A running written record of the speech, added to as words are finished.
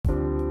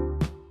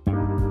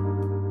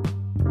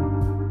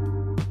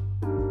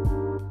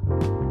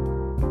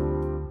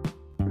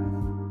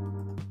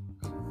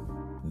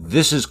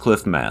This is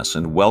Cliff Mass,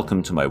 and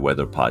welcome to my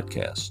weather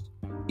podcast.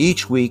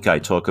 Each week I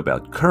talk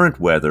about current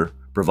weather,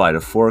 provide a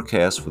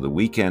forecast for the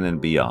weekend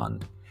and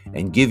beyond,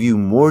 and give you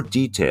more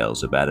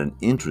details about an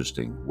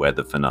interesting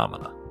weather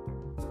phenomena.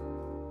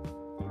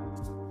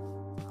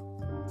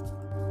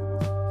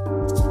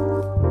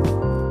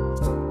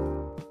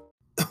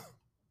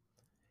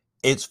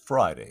 It's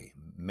Friday,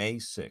 May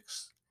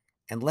 6th,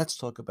 and let's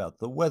talk about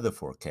the weather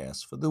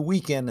forecast for the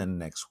weekend and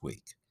next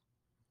week.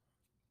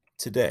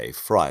 Today,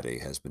 Friday,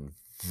 has been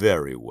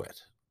very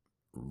wet,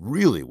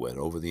 really wet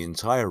over the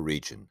entire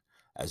region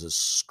as a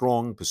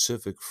strong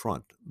Pacific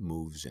front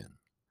moves in.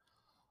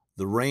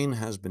 The rain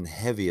has been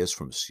heaviest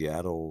from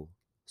Seattle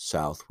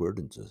southward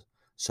into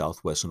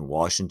southwestern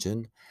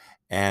Washington,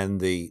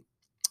 and the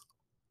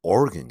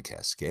Oregon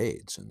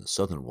Cascades and the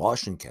southern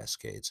Washington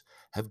Cascades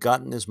have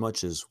gotten as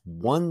much as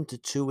 1 to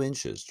 2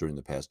 inches during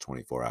the past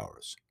 24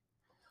 hours.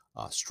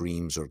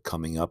 Streams are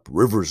coming up,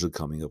 rivers are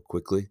coming up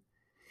quickly.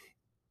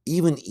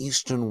 Even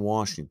eastern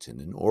Washington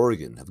and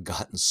Oregon have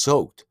gotten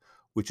soaked,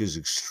 which is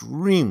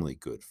extremely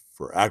good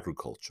for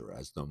agriculture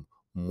as the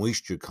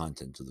moisture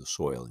content of the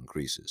soil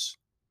increases.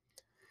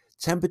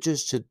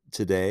 Temperatures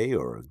today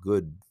are a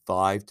good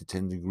 5 to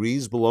 10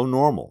 degrees below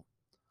normal,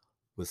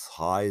 with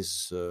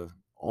highs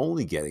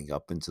only getting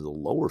up into the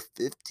lower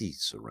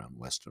 50s around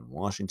western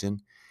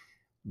Washington.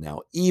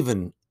 Now,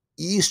 even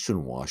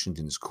eastern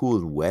Washington is cool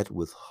and wet,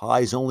 with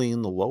highs only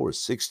in the lower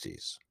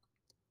 60s.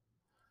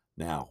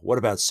 Now, what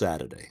about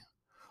Saturday?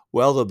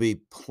 Well, there'll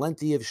be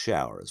plenty of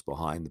showers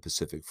behind the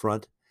Pacific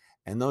front,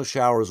 and those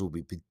showers will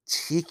be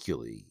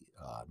particularly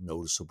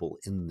noticeable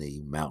in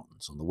the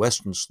mountains, on the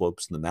western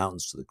slopes and the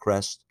mountains to the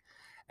crest,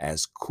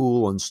 as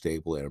cool,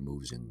 unstable air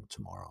moves in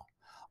tomorrow.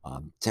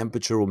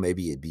 Temperature will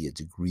maybe be a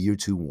degree or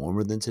two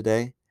warmer than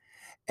today,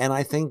 and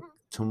I think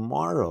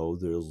tomorrow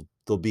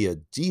there'll be a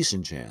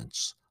decent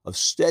chance of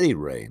steady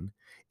rain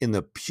in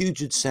the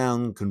Puget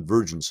Sound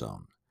convergence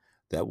zone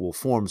that will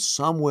form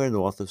somewhere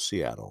north of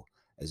Seattle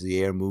as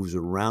the air moves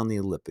around the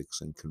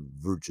elliptics and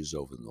converges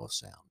over the North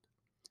Sound.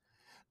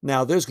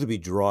 Now, there's going to be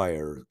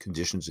drier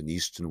conditions in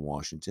eastern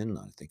Washington.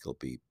 I think it'll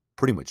be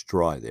pretty much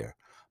dry there,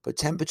 but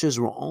temperatures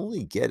will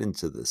only get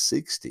into the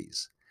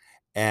 60s.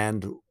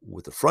 And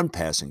with the front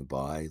passing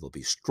by, there'll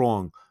be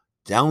strong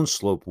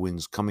downslope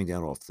winds coming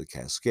down off the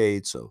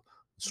Cascades, so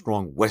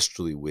strong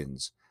westerly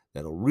winds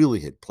that'll really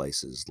hit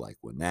places like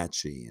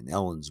Wenatchee and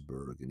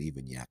Ellensburg and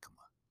even Yakima.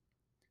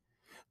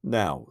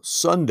 Now,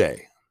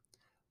 Sunday,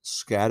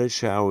 scattered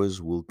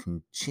showers will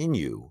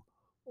continue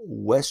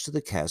west of the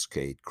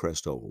Cascade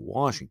crest over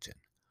Washington.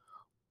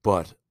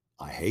 But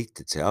I hate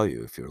to tell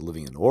you, if you're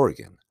living in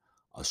Oregon,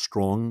 a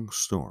strong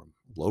storm,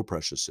 low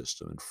pressure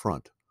system in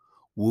front,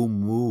 will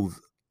move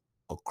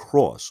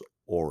across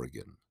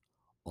Oregon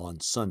on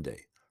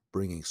Sunday,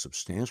 bringing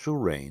substantial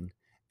rain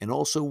and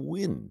also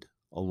wind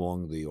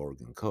along the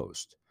Oregon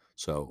coast.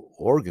 So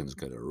Oregon's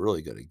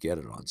really going to get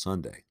it on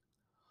Sunday.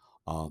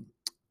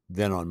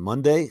 Then on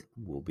Monday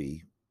will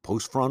be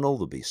post-frontal.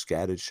 There'll be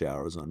scattered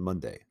showers on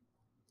Monday.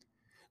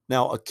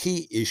 Now, a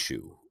key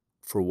issue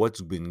for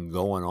what's been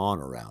going on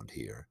around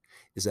here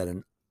is that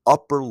an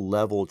upper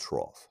level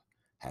trough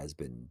has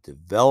been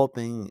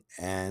developing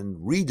and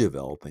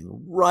redeveloping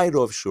right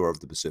offshore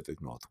of the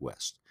Pacific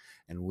Northwest.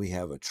 And we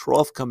have a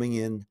trough coming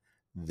in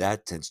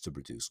that tends to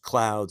produce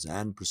clouds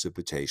and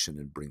precipitation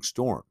and bring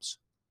storms.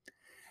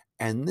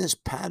 And this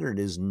pattern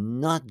is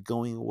not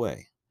going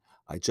away.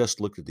 I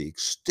just looked at the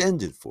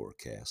extended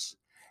forecast,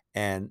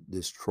 and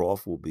this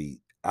trough will be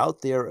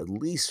out there at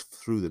least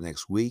through the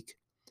next week.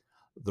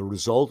 The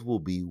result will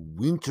be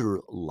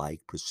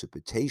winter-like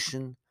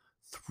precipitation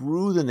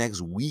through the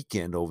next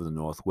weekend over the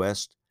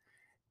Northwest,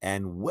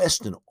 and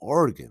western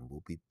Oregon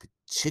will be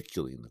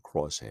particularly in the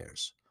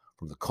crosshairs,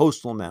 from the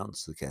coastal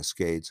mountains to the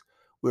Cascades,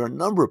 where a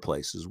number of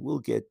places will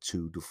get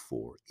 2 to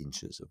 4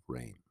 inches of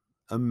rain.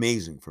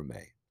 Amazing for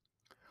May.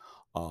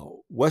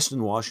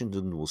 Western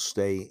Washington will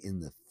stay in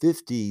the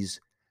 50s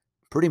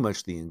pretty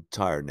much the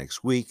entire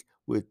next week,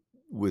 with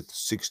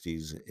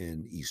 60s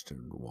in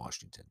eastern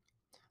Washington.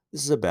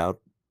 This is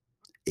about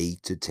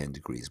 8 to 10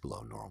 degrees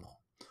below normal.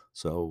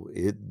 So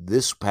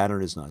this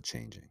pattern is not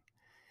changing.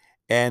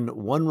 And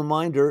one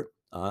reminder,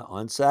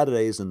 on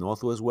Saturday is the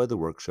Northwest Weather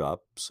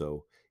Workshop.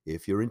 So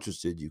if you're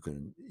interested, you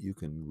can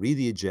read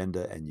the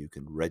agenda and you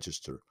can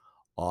register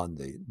on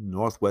the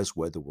Northwest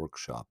Weather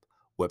Workshop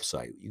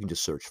website. You can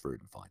just search for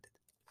it and find it.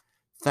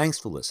 Thanks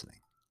for listening.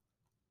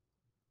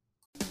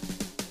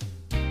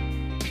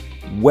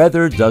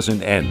 Weather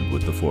doesn't end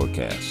with the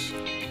forecast.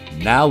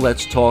 Now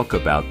let's talk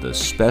about the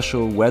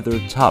special weather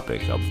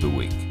topic of the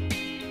week.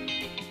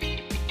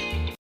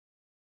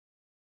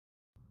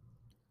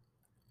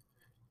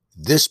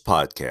 This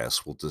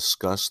podcast will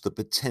discuss the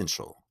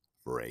potential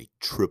for a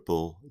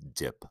triple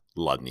dip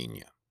La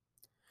Nina.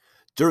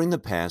 During the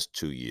past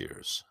 2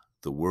 years,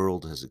 the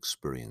world has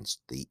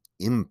experienced the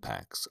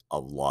impacts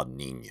of La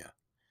Nina.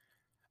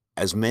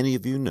 As many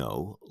of you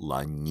know,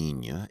 La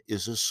Nina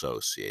is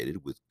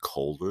associated with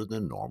colder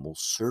than normal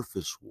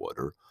surface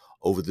water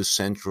over the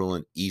central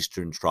and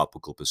eastern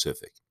tropical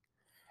Pacific.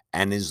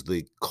 and is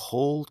the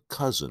cold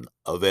cousin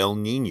of El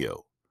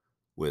Nino,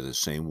 where the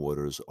same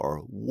waters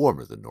are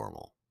warmer than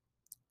normal.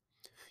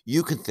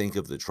 You can think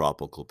of the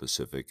tropical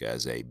Pacific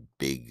as a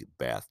big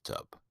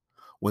bathtub.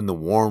 When the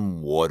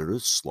warm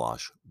waters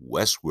slosh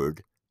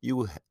westward,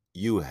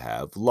 you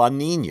have La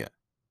Nina,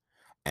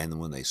 and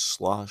when they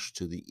slosh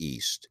to the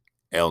east,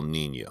 El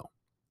Nino.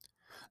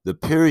 The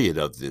period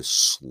of this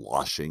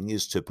sloshing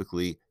is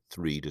typically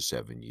 3 to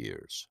 7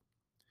 years.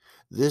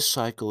 This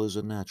cycle is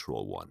a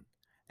natural one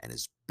and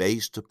is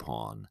based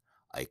upon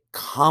a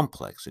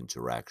complex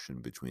interaction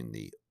between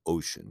the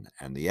ocean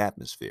and the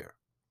atmosphere.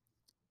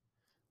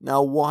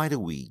 Now, why do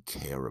we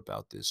care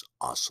about this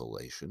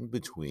oscillation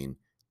between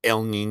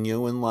El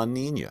Nino and La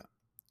Nina?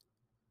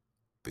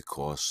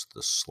 Because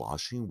the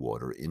sloshing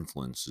water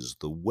influences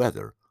the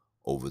weather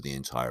over the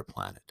entire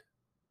planet.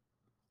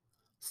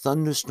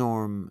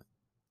 Thunderstorm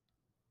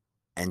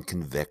and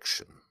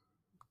convection,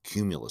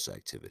 cumulus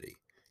activity,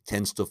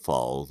 tends to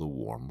follow the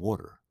warm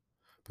water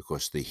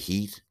because the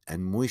heat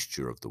and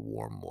moisture of the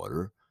warm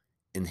water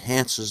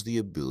enhances the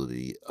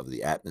ability of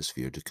the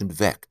atmosphere to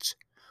convect,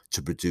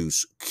 to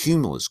produce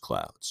cumulus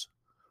clouds,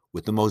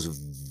 with the most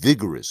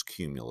vigorous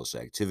cumulus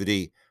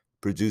activity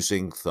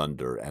producing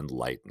thunder and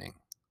lightning.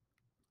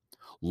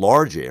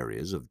 Large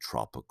areas of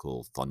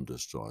tropical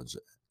thunderstorms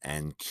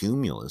and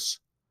cumulus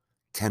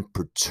can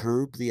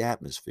perturb the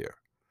atmosphere,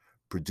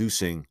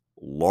 producing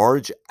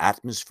large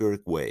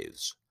atmospheric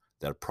waves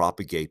that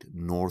propagate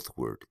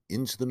northward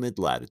into the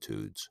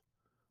mid-latitudes,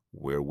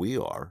 where we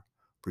are,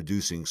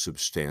 producing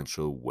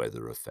substantial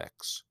weather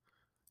effects.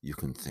 You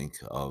can think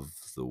of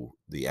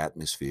the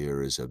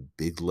atmosphere as a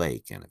big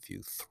lake, and if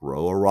you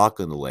throw a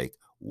rock in the lake,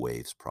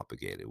 waves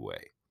propagate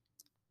away.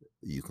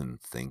 You can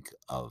think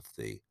of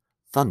the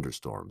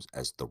thunderstorms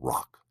as the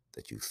rock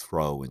that you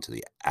throw into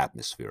the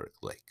atmospheric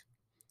lake.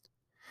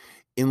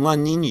 In La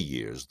Nina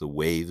years, the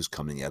waves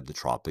coming out of the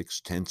tropics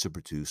tend to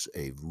produce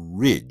a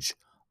ridge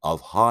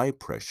of high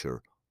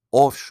pressure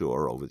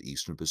offshore over the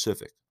eastern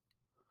Pacific,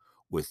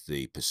 with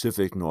the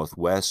Pacific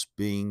Northwest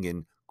being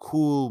in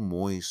cool,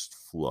 moist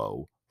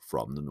flow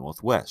from the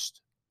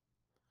northwest.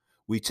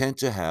 We tend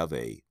to have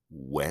a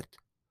wet,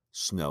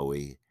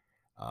 snowy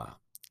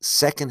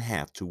second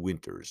half to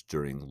winters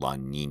during La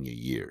Nina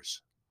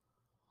years.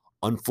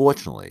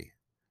 Unfortunately,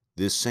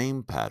 this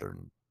same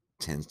pattern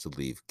tends to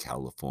leave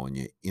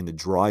California in a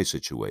dry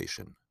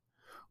situation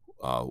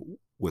uh,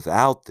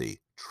 without the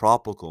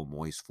tropical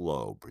moist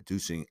flow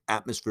producing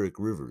atmospheric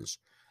rivers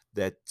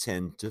that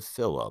tend to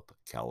fill up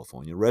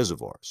California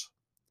reservoirs.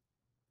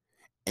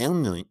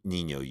 El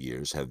Nino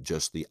years have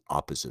just the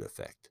opposite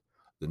effect.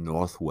 The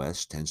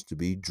Northwest tends to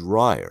be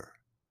drier,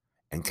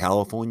 and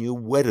California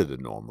wetter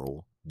than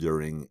normal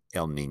during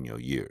El Nino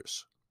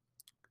years.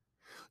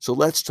 So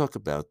let's talk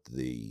about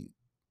the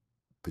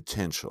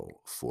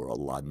potential for a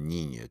La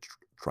Nina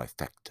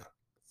trifecta,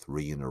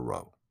 3 in a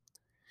row.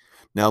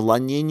 Now, La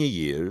Nina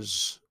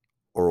years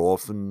are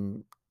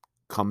often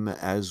come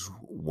as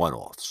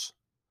one-offs.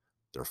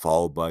 They're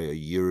followed by a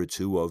year or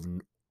two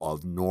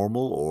of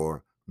normal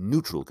or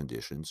neutral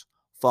conditions,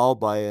 followed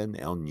by an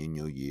El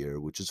Nino year,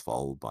 which is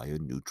followed by a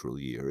neutral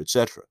year,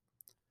 etc.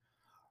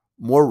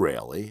 More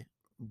rarely,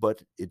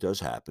 but it does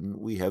happen,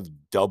 we have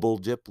double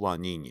dip La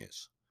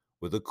Ninas,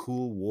 where the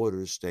cool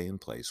waters stay in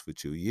place for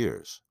 2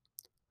 years.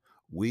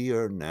 We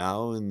are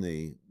now in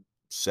the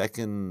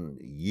second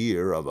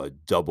year of a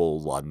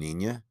double La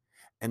Nina,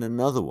 and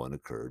another one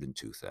occurred in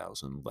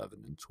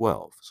 2011 and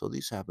 12. So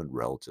these happen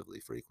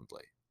relatively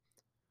frequently.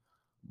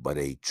 But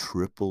a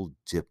triple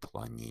dip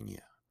La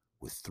Nina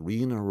with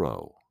 3 in a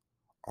row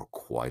are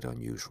quite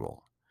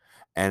unusual.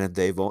 And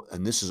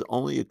this has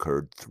only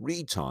occurred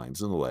 3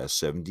 times in the last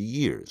 70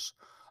 years,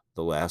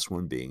 the last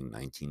one being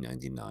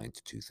 1999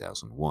 to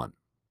 2001.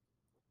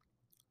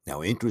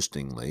 Now,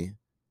 interestingly,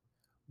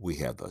 we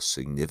have a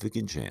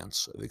significant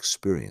chance of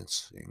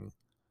experiencing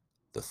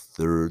the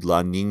third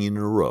La Nina in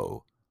a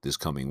row this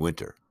coming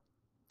winter.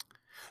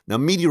 Now,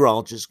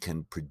 meteorologists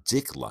can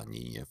predict La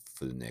Nina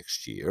for the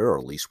next year, or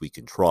at least we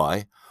can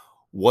try.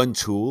 One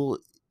tool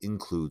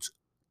includes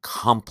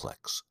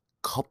complex,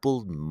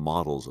 coupled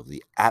models of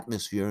the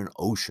atmosphere and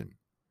ocean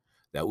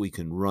that we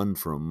can run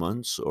for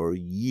months or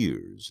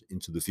years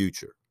into the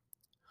future.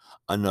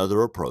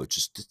 Another approach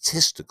is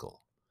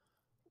statistical.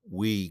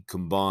 We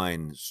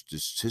combine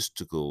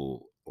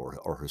statistical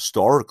or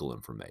historical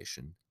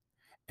information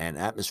and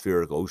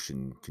atmospheric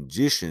ocean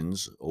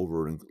conditions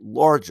over a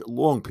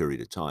long period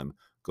of time,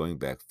 going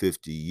back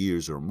 50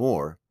 years or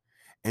more,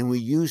 and we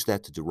use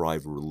that to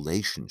derive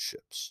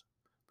relationships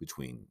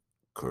between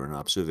current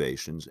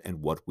observations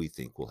and what we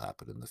think will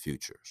happen in the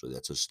future. So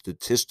that's a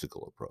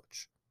statistical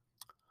approach.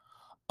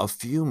 A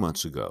few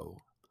months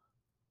ago,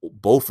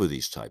 both of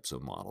these types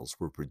of models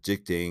were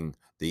predicting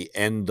the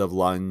end of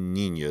La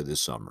Nina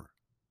this summer.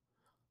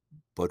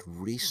 But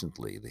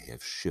recently they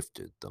have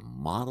shifted. The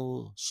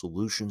model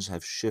solutions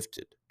have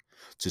shifted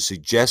to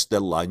suggest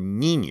that La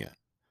Nina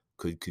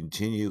could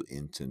continue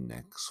into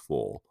next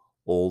fall,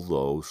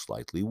 although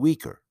slightly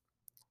weaker.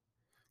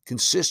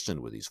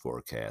 Consistent with these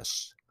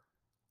forecasts,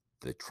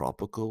 The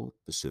tropical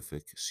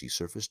Pacific sea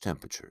surface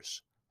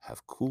temperatures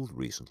have cooled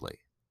recently,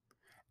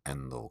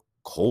 and the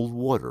cold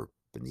water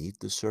beneath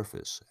the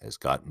surface has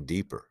gotten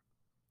deeper.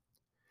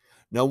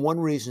 Now, one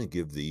reason to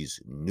give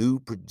these new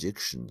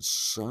predictions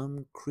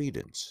some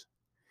credence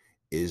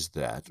is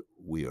that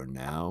we are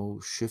now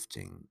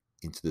shifting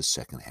into the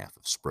second half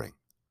of spring,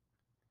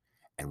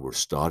 and we're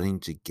starting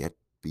to get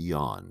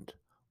beyond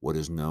what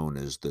is known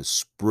as the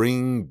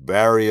spring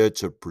barrier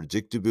to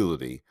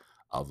predictability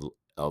of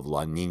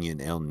La Nina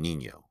and El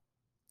Nino.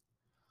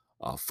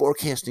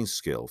 Forecasting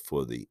skill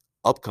for the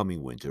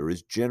upcoming winter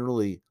is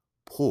generally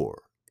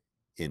poor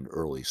in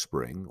early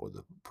spring or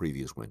the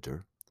previous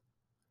winter,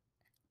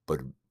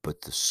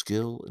 but the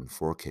skill in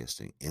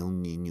forecasting El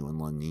Nino and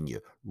La Nina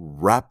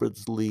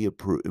rapidly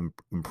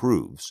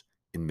improves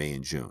in May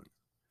and June.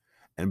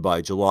 And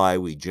by July,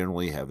 we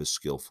generally have a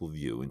skillful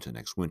view into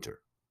next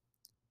winter.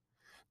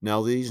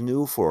 Now, these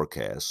new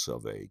forecasts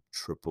of a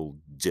triple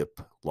dip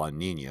La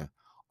Nina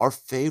are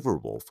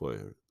favorable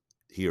for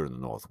here in the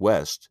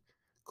Northwest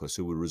because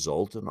it would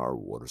result in our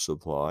water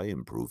supply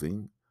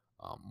improving,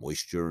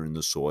 moisture in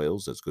the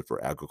soils that's good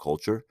for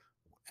agriculture,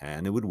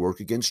 and it would work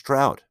against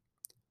drought.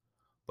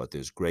 But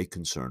there's great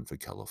concern for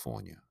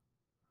California,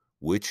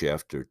 which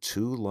after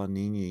 2 La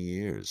Nina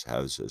years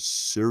has a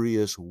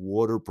serious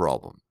water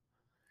problem,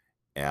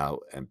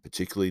 and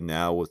particularly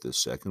now with the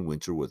second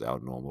winter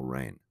without normal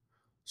rain.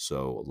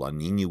 So La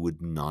Nina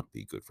would not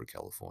be good for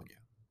California.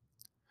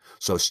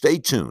 So stay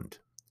tuned.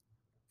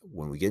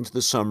 When we get into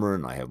the summer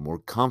and I have more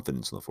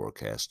confidence in the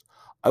forecast,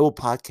 I will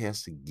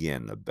podcast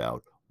again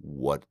about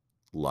what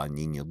La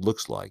Nina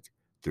looks like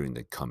during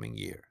the coming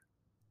year.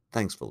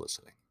 Thanks for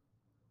listening.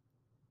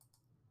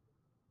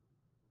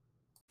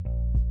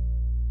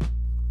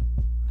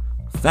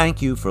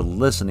 Thank you for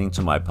listening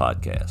to my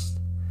podcast.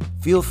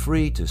 Feel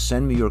free to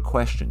send me your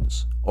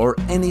questions or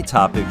any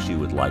topics you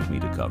would like me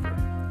to cover.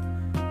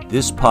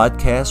 This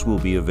podcast will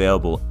be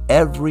available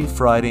every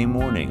Friday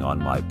morning on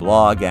my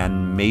blog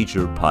and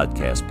major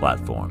podcast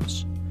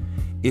platforms.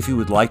 If you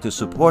would like to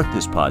support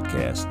this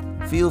podcast,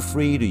 feel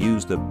free to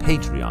use the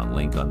Patreon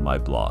link on my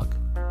blog.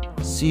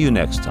 See you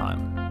next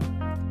time.